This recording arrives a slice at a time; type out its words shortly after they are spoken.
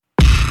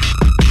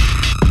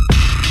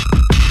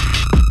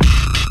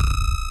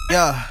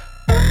Yeah,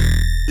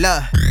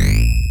 look,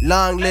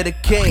 long live the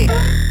king.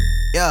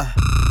 Yeah,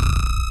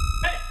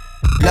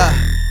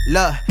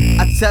 look,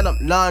 I tell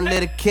him long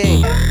live the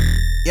king.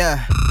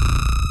 Yeah,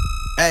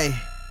 hey,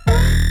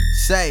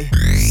 say,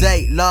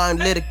 long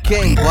live the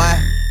king, boy.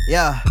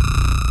 Yeah,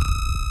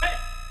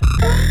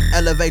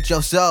 elevate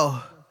your soul,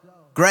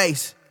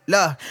 grace.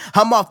 Look,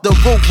 I'm off the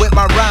roof with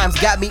my rhymes,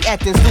 got me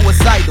acting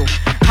suicidal.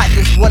 I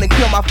just wanna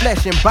kill my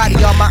flesh and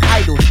body all my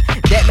idols.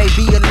 That may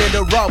be a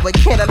little raw, but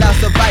can't allow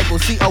survival.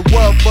 See a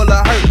world full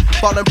of hurt,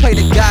 fall and pray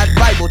to God's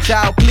Bible.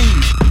 Child,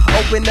 please,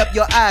 open up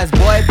your eyes,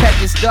 boy. Pack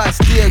your stars,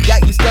 still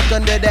got you stuck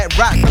under that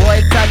rock,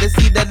 boy. Time to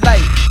see the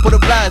light, pull the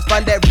blinds,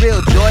 find that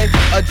real joy.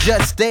 Or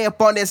just stay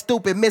up on that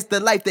stupid, miss the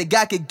life that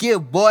God could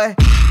give, boy.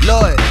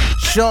 Lord,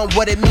 show 'em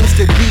what it means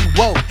to be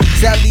woke.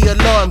 Sound the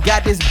alarm,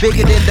 got this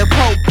bigger than the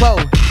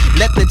po-po.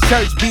 Let the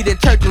church be the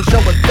church and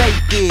show what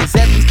faith is.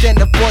 Every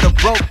stand up for the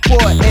broke,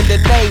 poor, and the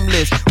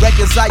nameless.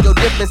 Reconcile your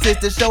differences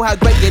to show how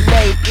great your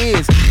name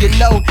is. You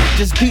know,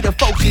 just be the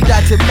folks you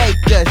got to make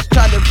us.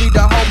 Trying to free the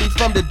homies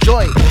from the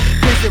joint.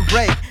 Prison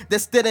break, they're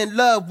still in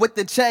love with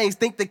the chains.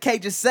 Think the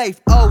cage is safe,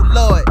 oh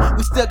Lord.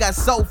 We still got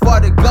so far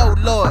to go,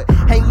 Lord.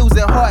 Ain't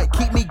losing heart,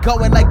 keep me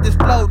going like this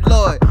flow,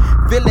 Lord.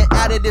 Feeling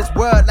out of this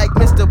world like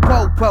Mr.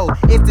 Popo.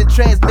 Instant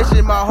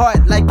transmission, my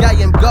heart like I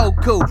am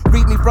Goku.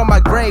 Read me from my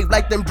grave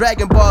like them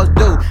Dragon Balls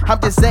do. I'm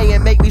just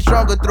saying, make me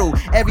stronger through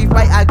every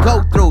fight I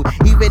go through.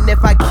 Even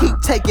if I keep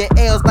taking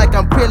L's like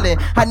I'm Krillin,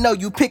 I know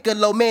you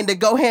Piccolo man to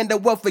go handle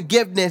world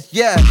forgiveness.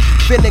 Yeah,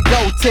 finna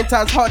go 10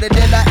 times harder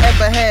than I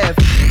ever have.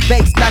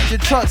 Bass knock your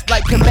trunks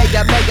like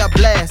Kamega Mega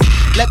Blast.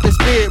 Let the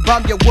spirit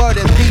bomb your world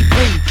and be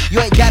free. You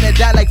ain't gotta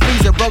die like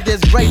Freezer, bro.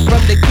 There's grace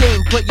from the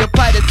king. Put your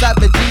pride aside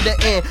for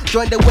Jidenna.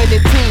 Join the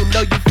winning team.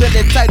 Know you feel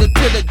entitled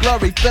to the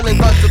glory.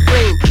 Feeling on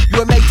supreme. You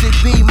were made to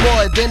be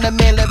more than a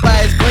man led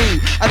by his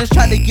greed. I'm just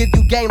trying to give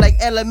you game like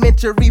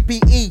elementary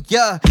PE.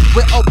 Yeah,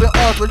 with open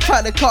arms, we're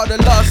trying to call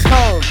the lost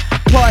home.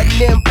 Pardon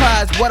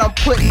empires, what I'm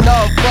putting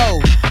on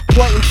for.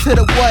 Pointing to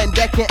the one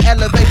that can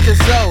elevate your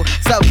soul.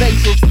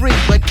 Salvation's free,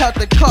 but count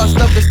the cost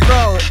of his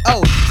throne.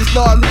 Oh, just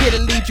know I'm here to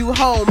lead you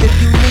home if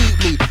you need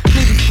me.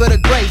 Please for the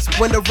grace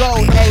when the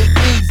road ain't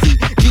easy.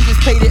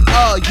 Jesus paid it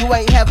all, you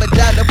ain't have a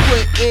dime to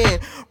put in.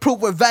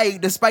 Proof of value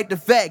despite the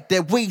fact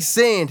that we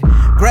sinned.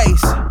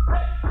 Grace.